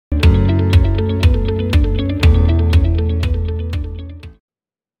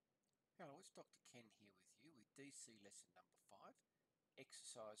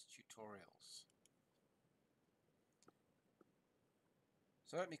exercise tutorials.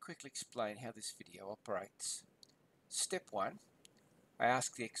 So let me quickly explain how this video operates. Step 1, I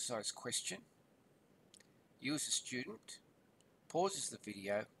ask the exercise question, you as a student pauses the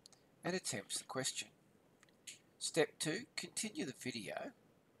video and attempts the question. Step 2, continue the video,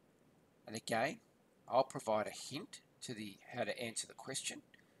 and again I'll provide a hint to how to answer the question.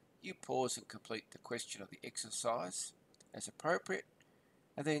 You pause and complete the question or the exercise as appropriate,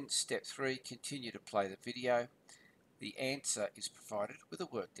 and then step 3, continue to play the video. The answer is provided with a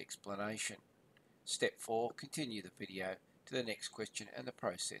worked explanation. Step 4, continue the video to the next question, and the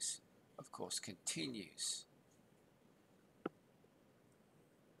process, of course, continues.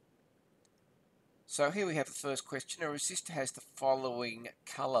 So here we have the first question. A resistor has the following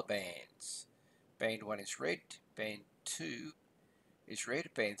color bands. Band 1 is red, band 2 is red,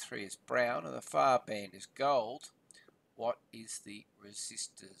 band 3 is brown, and the far band is gold. What is the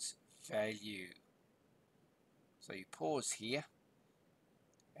resistor's value? So you pause here,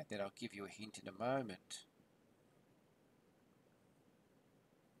 and then I'll give you a hint in a moment.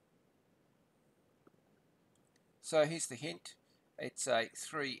 So here's the hint. It's a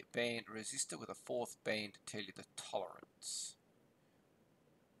 3-band resistor with a 4th band to tell you the tolerance.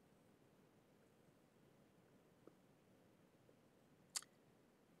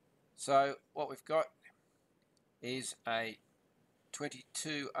 So what we've got is a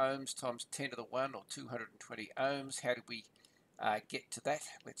 22 ohms times 10 to the 1, or 220 ohms. How did we get to that?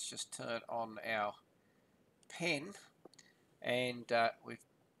 Let's just turn on our pen, and we've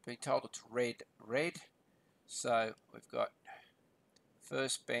been told it's red. So we've got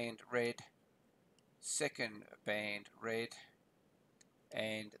first band red, second band red,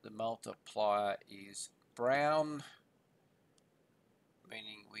 and the multiplier is brown,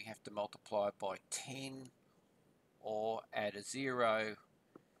 meaning we have to multiply by 10 or add a 0.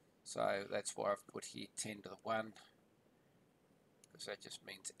 So that's why I've put here 10 to the 1, because that just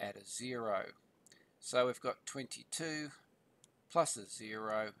means add a 0. So we've got 22 plus a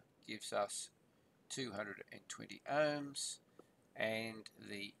 0 gives us 220 ohms, and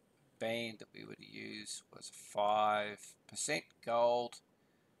the band that we would use was 5% gold,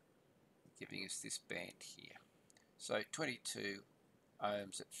 giving us this band here. So 22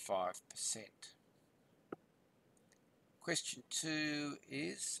 ohms at 5%. Question 2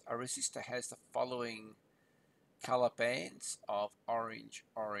 is, a resistor has the following color bands of orange,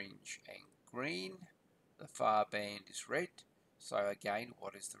 orange and green. The far band is red. So again,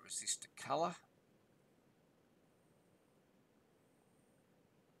 what is the resistor color?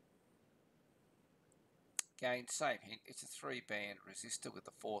 Again, same hint, it's a 3-band resistor with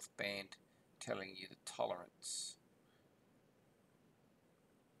the 4th band telling you the tolerance.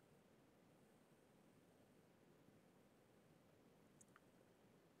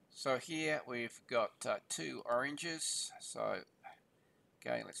 So here we've got 2 oranges. So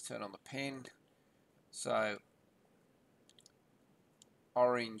again, let's turn on the pen. So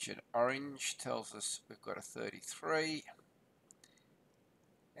orange and orange tells us we've got a 33,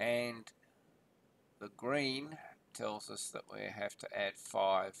 and the green tells us that we have to add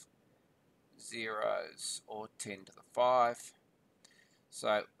 5 zeros, or 10 to the 5.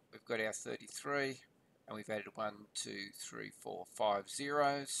 So we've got our 33, and we've added 1, 2, 3, 4, 5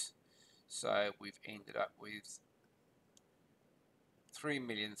 zeros. So we've ended up with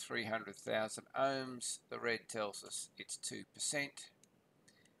 3,300,000 ohms. The red tells us it's 2%.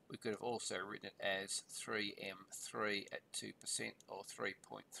 We could have also written it as 3M3 at 2%, or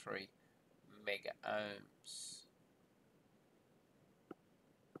 3.3 mega ohms.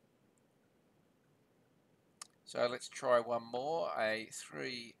 So let's try one more.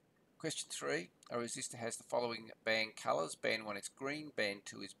 Question 3, a resistor has the following band colors. Band 1 is green, band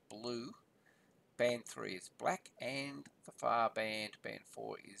 2 is blue, band 3 is black, and the far band, band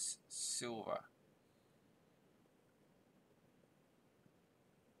 4, is silver.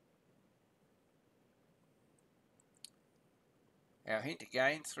 Our hint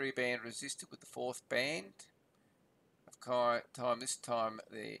again, 3-band resistor with the 4th band. This time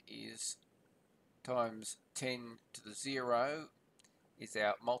there is times 10 to the 0 is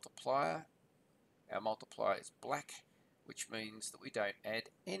our multiplier. Our multiplier is black, which means that we don't add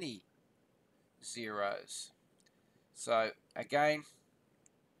any zeros. So again,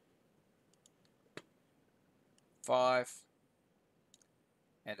 5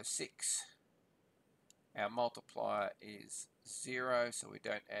 and a 6. Our multiplier is 0, so we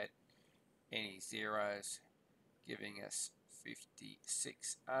don't add any zeros, giving us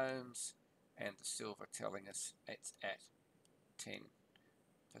 56 ohms, and the silver telling us it's at 10%.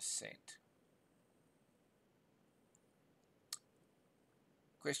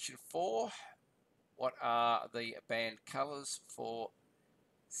 Question 4. What are the band colours for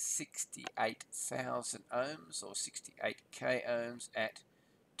 68,000 ohms or 68k ohms at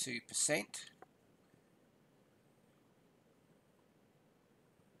 2%?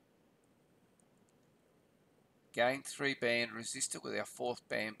 Again, 3-band resistor with our 4th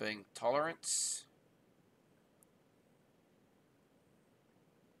band being tolerance.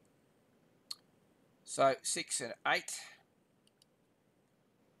 So 6 and 8.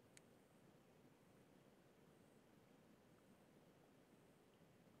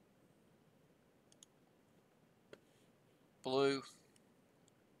 Blue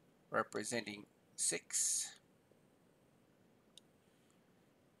representing 6.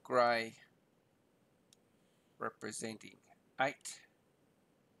 Grey representing 8.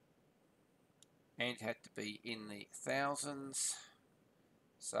 And had to be in the thousands.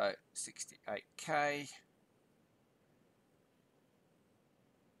 So 68k.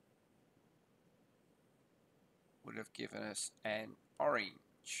 Would have given us an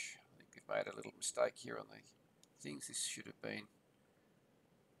orange. I think we've made a little mistake here on the things. This should have been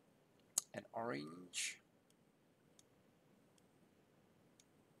an orange.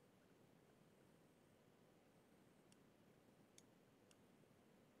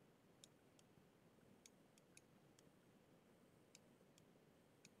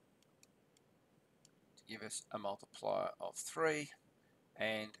 To give us a multiplier of 3,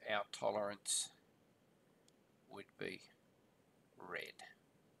 and our tolerance would be red.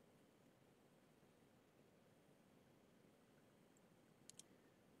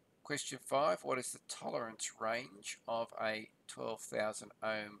 Question 5. What is the tolerance range of a 12,000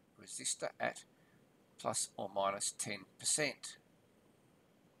 ohm resistor at plus or minus 10%?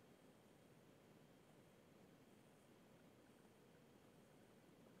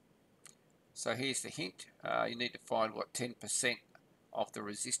 So here's the hint. You need to find what 10% of the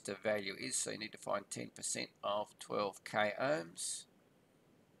resistor value is. So you need to find 10% of 12k ohms.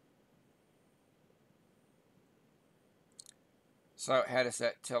 So how does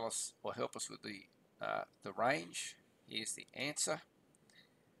that tell us or help us with the range? Here's the answer.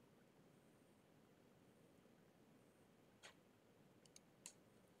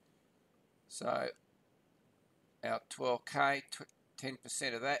 So our 12k,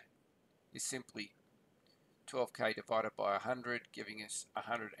 10% of that is simply 12k divided by 100, giving us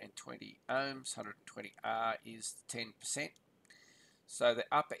 120 ohms. 120 R is 10%. So the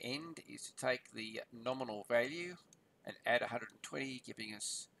upper end is to take the nominal value and add 120, giving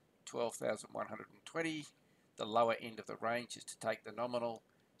us 12,120. The lower end of the range is to take the nominal,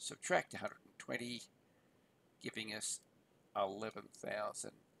 subtract 120, giving us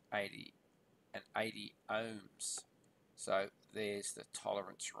 11,080 ohms. So there's the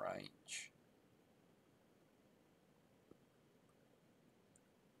tolerance range.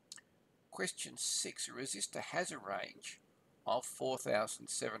 Question 6. A resistor has a range of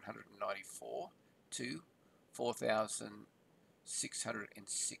 4,794 to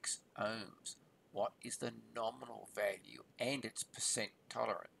 4,606 ohms. What is the nominal value and its percent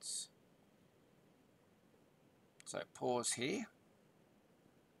tolerance? So pause here.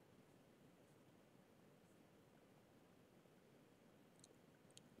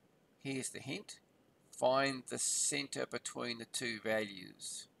 Here's the hint. Find the center between the two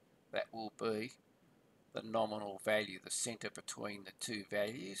values. That will be the nominal value, the center between the two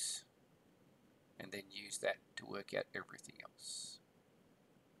values, and then use that to work out everything else.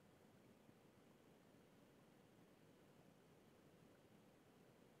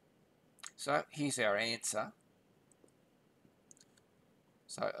 So here's our answer.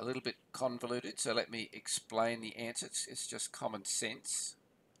 So a little bit convoluted, so let me explain the answer. It's just common sense.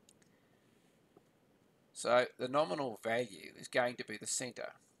 So the nominal value is going to be the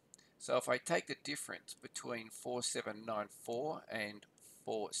center. So if I take the difference between 4794 and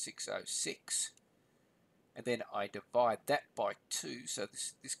 4606, and then I divide that by 2, so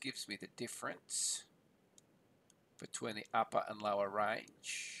this gives me the difference between the upper and lower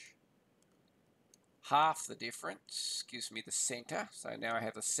range. Half the difference gives me the center, so now I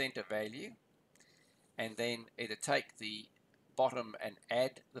have the center value, and then either take the bottom and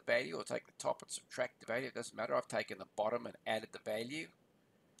add the value, or take the top and subtract the value. It doesn't matter. I've taken the bottom and added the value,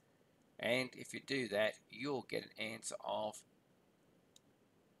 and if you do that, you'll get an answer of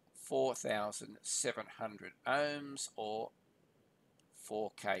 4,700 ohms, or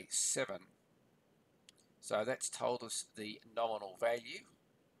 4K7. So that's told us the nominal value.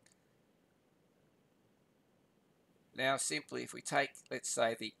 Now simply, if we take, let's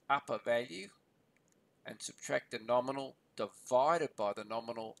say, the upper value and subtract the nominal divided by the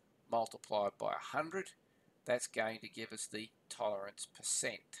nominal multiplied by 100, that's going to give us the tolerance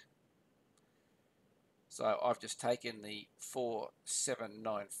percent. So I've just taken the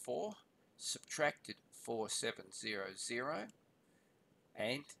 4794, subtracted 4700,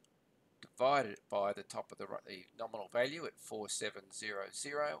 and divided it by the top of the nominal value at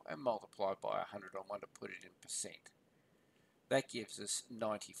 4700 and multiplied by 101 to put it in percent. That gives us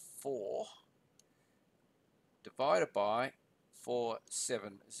 94 divided by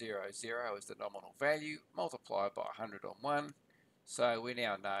 4700 is the nominal value, multiplied by 101. So we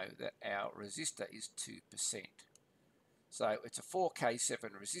now know that our resistor is 2%. So it's a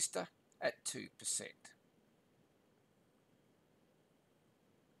 4K7 resistor at 2%.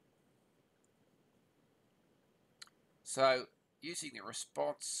 So using the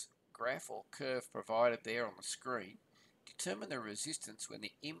response graph or curve provided there on the screen, determine the resistance when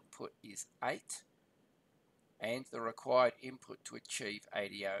the input is 8 and the required input to achieve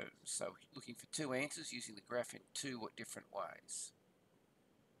 80 ohms. So looking for two answers using the graph in two different ways.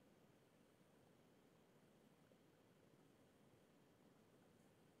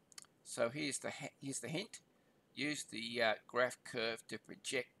 So here's the hint. Use the graph curve to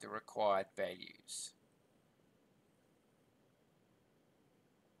project the required values.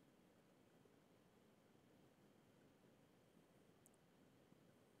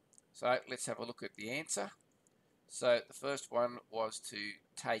 So let's have a look at the answer. So the first one was to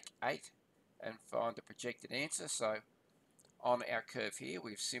take 8 and find the projected answer. So on our curve here,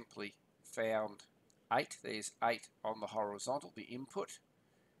 we've simply found 8. There's 8 on the horizontal, the input,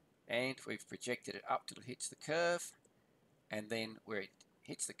 and we've projected it up till it hits the curve, and then where it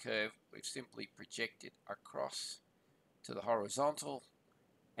hits the curve, we've simply projected across to the horizontal,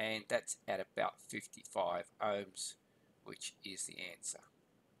 and that's at about 55 ohms, which is the answer.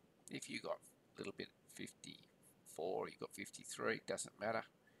 If you got a little bit 54, you got 53, it doesn't matter.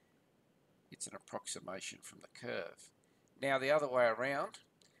 It's an approximation from the curve. Now the other way around,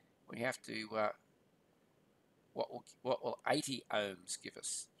 we have to, what will 80 ohms give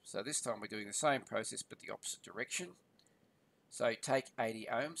us? So this time we're doing the same process but the opposite direction. So take 80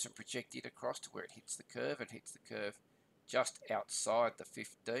 ohms and project it across to where it hits the curve. It hits the curve just outside the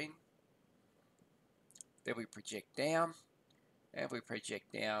 15. Then we project down, and we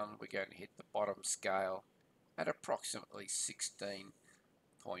project down, we're going to hit the bottom scale at approximately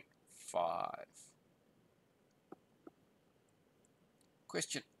 16.5.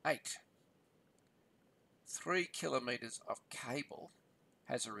 Question 8. 3 kilometres of cable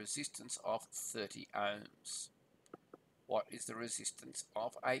has a resistance of 30 ohms. What is the resistance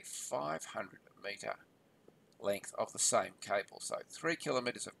of a 500 metre length of the same cable? So 3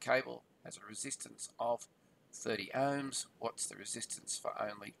 kilometres of cable has a resistance of 30 ohms. What's the resistance for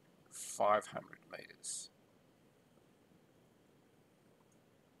only 500 metres?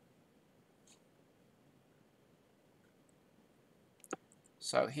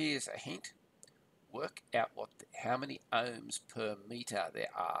 So here's a hint. Work out how many ohms per metre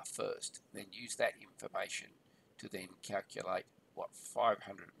there are first, then use that information to then calculate what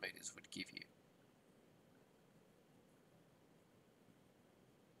 500 metres would give you.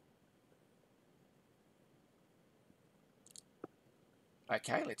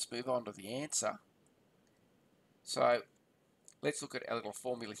 Okay, let's move on to the answer. So let's look at our little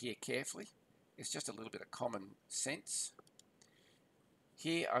formula here carefully. It's just a little bit of common sense.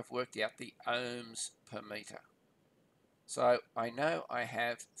 Here I've worked out the ohms per metre. So I know I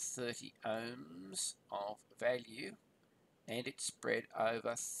have 30 ohms of value and it's spread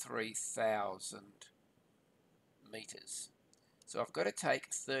over 3,000 metres. So I've got to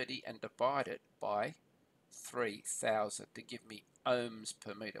take 30 and divide it by 3,000 to give me ohms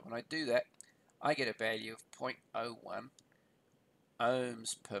per metre. When I do that, I get a value of 0.01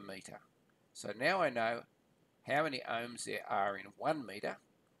 ohms per metre. So now I know how many ohms there are in 1 metre.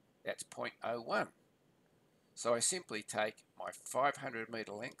 That's 0.01. So I simply take my 500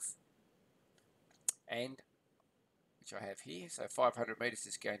 metre length, and which I have here. So 500 metres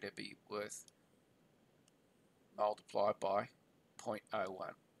is going to be worth multiplied by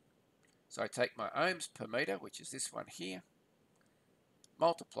 0.01. So I take my ohms per metre, which is this one here,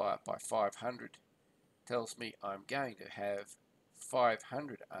 multiply it by 500, tells me I'm going to have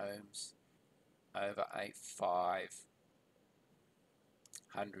 500 ohms over a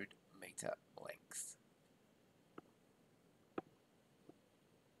 500 metre length.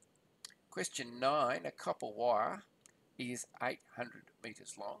 Question 9, a copper wire is 800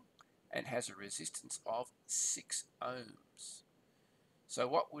 metres long and has a resistance of 6 ohms. So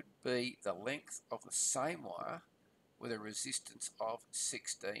what would be the length of the same wire with a resistance of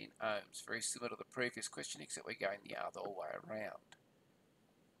 16 ohms? Very similar to the previous question, except we're going the other way around.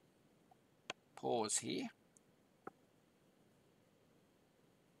 Pause here.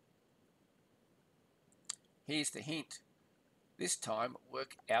 here's the hint. This time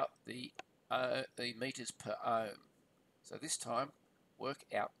work out the meters per ohm. So this time work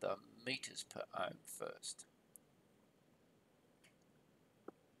out the meters per ohm first.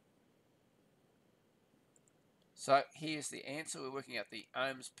 So here's the answer. We're working out the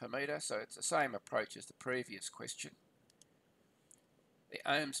ohms per meter. So it's the same approach as the previous question. The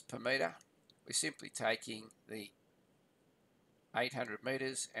ohms per meter, we're simply taking the 800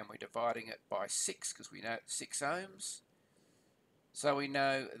 meters and we're dividing it by 6 because we know it's 6 ohms. So we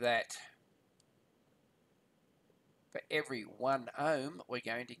know that for every 1 ohm we're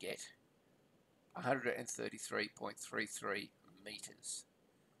going to get 133.33 meters.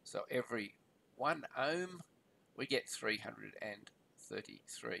 So every 1 ohm we get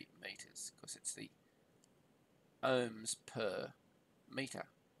 333 meters because it's the ohms per meter.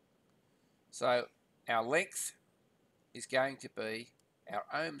 So our length is going to be our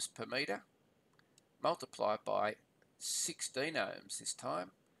ohms per meter multiplied by 16 ohms this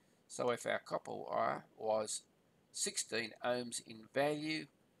time. So if our copper wire was 16 ohms in value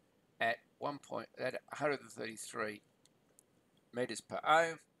at 133 meters per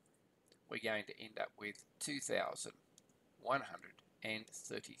ohm, we're going to end up with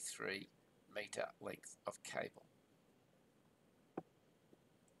 2,133 meter length of cable.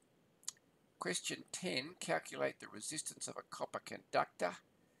 Question 10, calculate the resistance of a copper conductor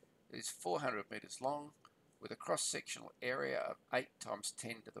that is 400 meters long with a cross-sectional area of 8 times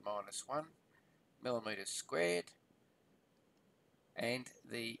 10 to the minus 1 millimeters squared, and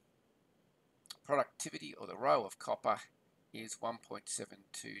the productivity or the row of copper is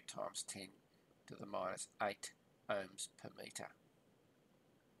 1.72 times 10 to the minus 8 ohms per meter.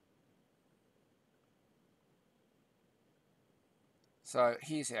 So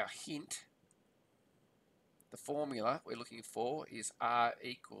here's our hint. The formula we're looking for is R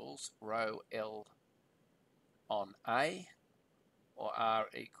equals rho L on A, or R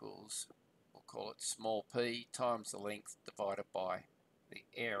equals, we'll call it small p, times the length divided by the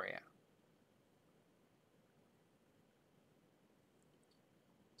area.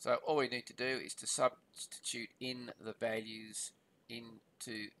 So all we need to do is to substitute in the values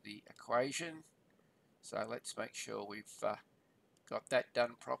into the equation. So let's make sure we've got that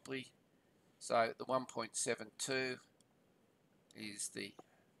done properly. So the 1.72 is the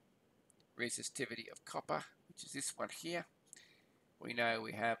resistivity of copper, which is this one here. We know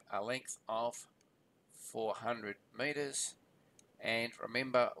we have a length of 400 meters, and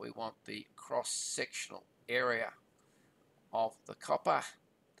remember we want the cross-sectional area of the copper,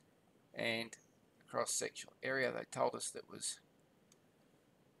 and the cross-sectional area they told us that was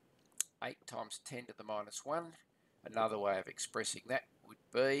 8 times 10 to the minus 1. Another way of expressing that would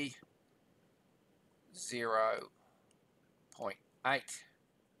be 0.8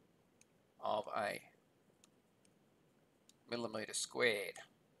 of a millimeter squared.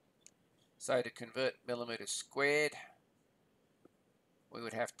 So to convert millimeters squared, we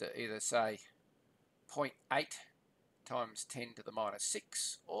would have to either say 0.8 times 10 to the minus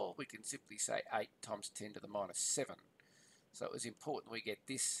 6, or we can simply say 8 times 10 to the minus 7. So it was important we get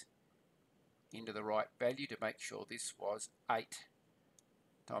this into the right value to make sure this was 8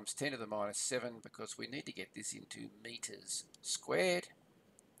 times 10 to the minus 7, because we need to get this into meters squared,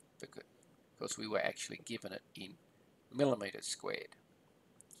 because we were actually given it in millimeters squared.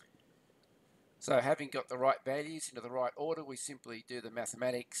 So having got the right values into the right order, we simply do the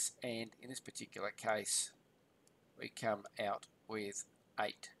mathematics, and in this particular case we come out with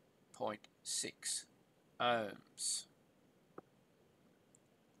 8.6 ohms.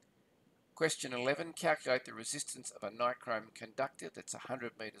 Question 11, calculate the resistance of a nichrome conductor that's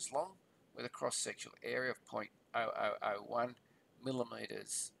 100 meters long with a cross-sectional area of 0.0001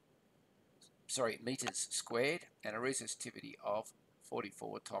 meters squared and a resistivity of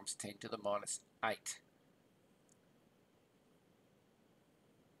 44 times 10 to the minus 8.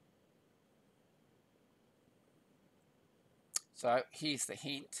 So here's the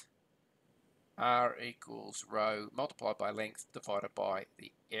hint. R equals rho multiplied by length divided by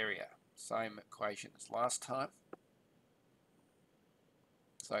the area. Same equation as last time.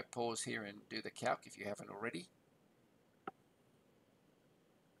 So pause here and do the calc if you haven't already.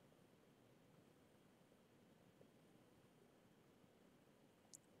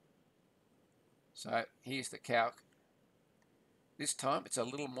 So here's the calc. This time it's a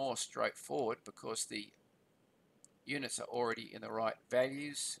little more straightforward because the units are already in the right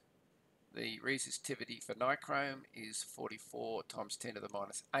values. The resistivity for nichrome is 44 times 10 to the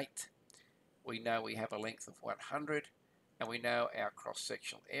minus 8. We know we have a length of 100, and we know our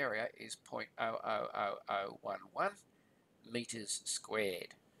cross-sectional area is 0.000011 meters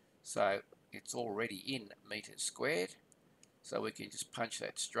squared. So it's already in meters squared, so we can just punch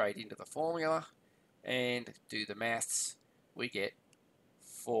that straight into the formula and do the maths. We get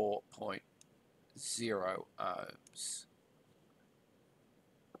 4.0 ohms.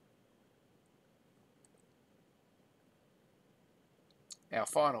 Our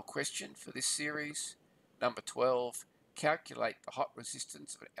final question for this series, number 12, calculate the hot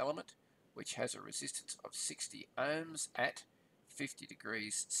resistance of an element which has a resistance of 60 ohms at 50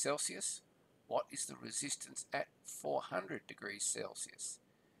 degrees Celsius. What is the resistance at 400 degrees Celsius?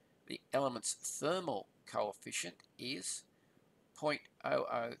 The element's thermal coefficient is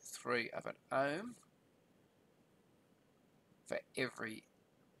 0.003 of an ohm for every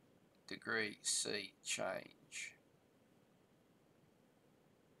degree C change.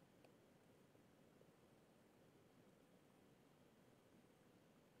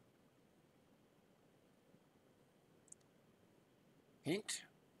 Hint,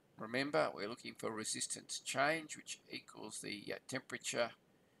 remember we're looking for resistance change, which equals the temperature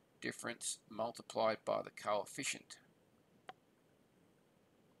difference multiplied by the coefficient.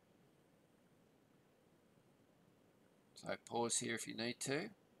 So pause here if you need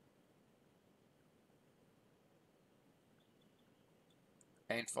to.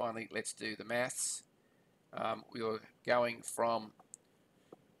 And finally, let's do the maths. We were going from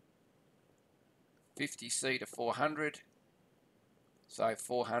 50C to 400. So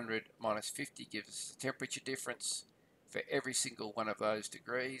 400 minus 50 gives us the temperature difference. For every single one of those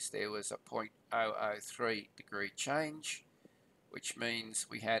degrees, there was a 0.003 degree change, which means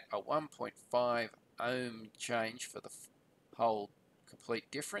we had a 1.5 ohm change for the whole complete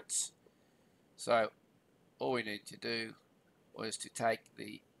difference. So all we need to do was to take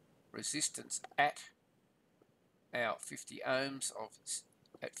the resistance at our 50 ohms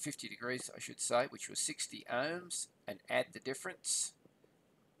at 50 degrees, I should say, which was 60 ohms, and add the difference.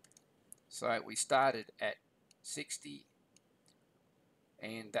 So we started at 60,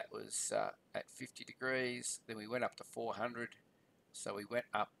 and that was at 50 degrees. Then we went up to 400, so we went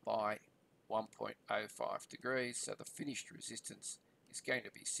up by 1.05 degrees. So the finished resistance is going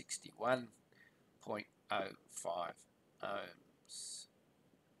to be 61.05 ohms.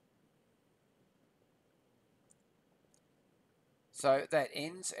 So that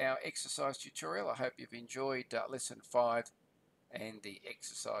ends our exercise tutorial. I hope you've enjoyed lesson 5 and the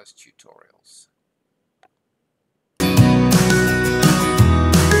exercise tutorials.